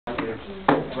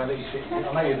Well,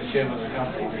 I know you're the chairman of the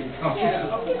company. I'll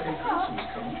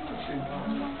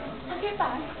get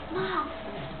back. Mom.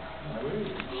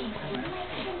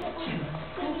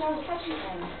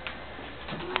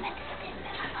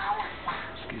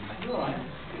 You alright?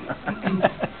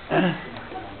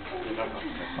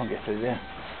 I'll get through there.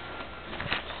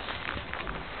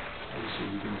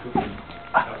 You've been cooking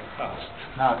fast.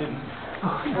 No, I didn't.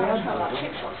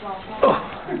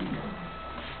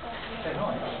 They're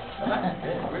nice.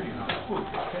 Yeah, really nice.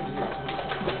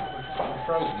 I'm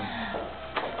frozen them.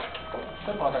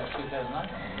 So far that's 2008.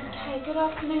 Hey, good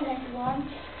afternoon everyone.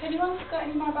 If anyone's got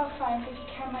any mobile phones, if you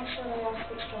can make sure they are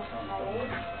switched off when they leave.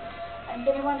 And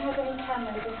if anyone has any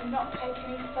cameras, if you're not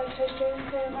taking any photos during the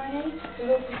ceremony, we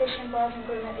will position bride and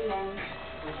groom at the end.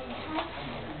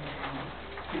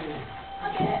 Okay.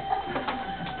 I'll get it.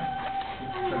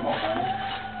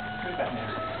 Good back now.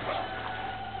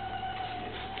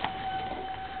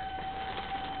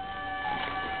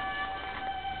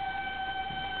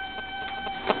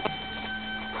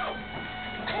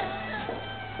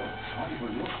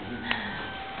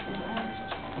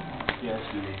 Yes,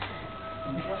 you do.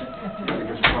 I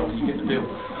guess probably you get the bill.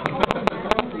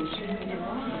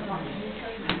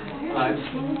 Hello.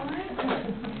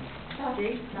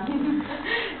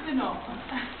 You're not.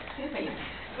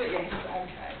 But yes,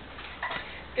 okay.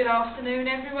 Good afternoon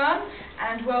everyone,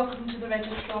 and welcome to the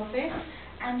Register Office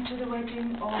and to the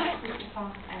wedding of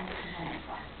Christopher and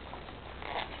Samantha.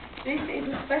 This is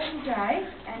a special day,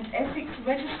 and Essex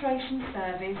Registration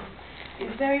Service is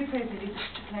very privileged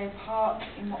to play a part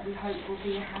in what we hope will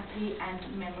be a happy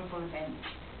and memorable event.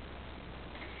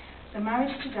 The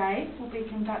marriage today will be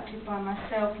conducted by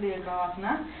myself, Leah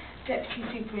Gardner, Deputy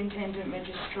Superintendent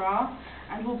Registrar,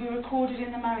 and will be recorded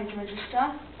in the Marriage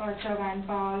Register by Joanne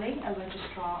Barley, a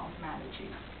Registrar of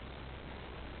Marriages.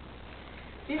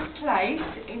 This place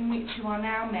in which you are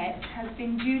now met has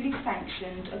been duly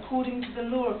sanctioned according to the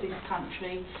law of this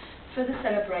country for the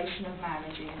celebration of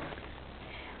marriages.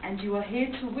 And you are here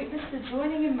to witness the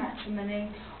joining in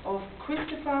matrimony of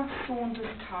Christopher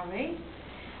Saunders Curry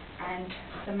and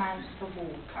Samantha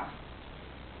Walker.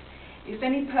 If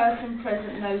any person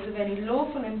present knows of any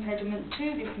lawful impediment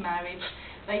to this marriage,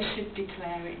 they should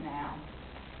declare it now.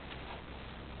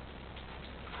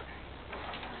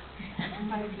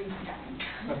 Please stand.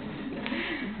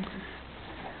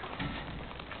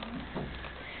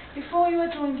 Before you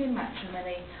are joined in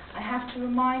matrimony, I have to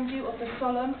remind you of the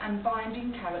solemn and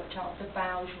binding character of the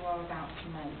vows you are about to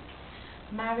make.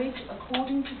 Marriage,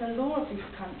 according to the law of this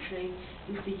country,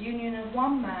 is the union of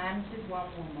one man with one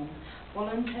woman,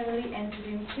 voluntarily entered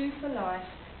into for life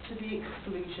to the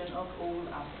exclusion of all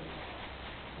others.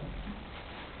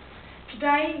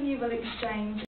 Today you will exchange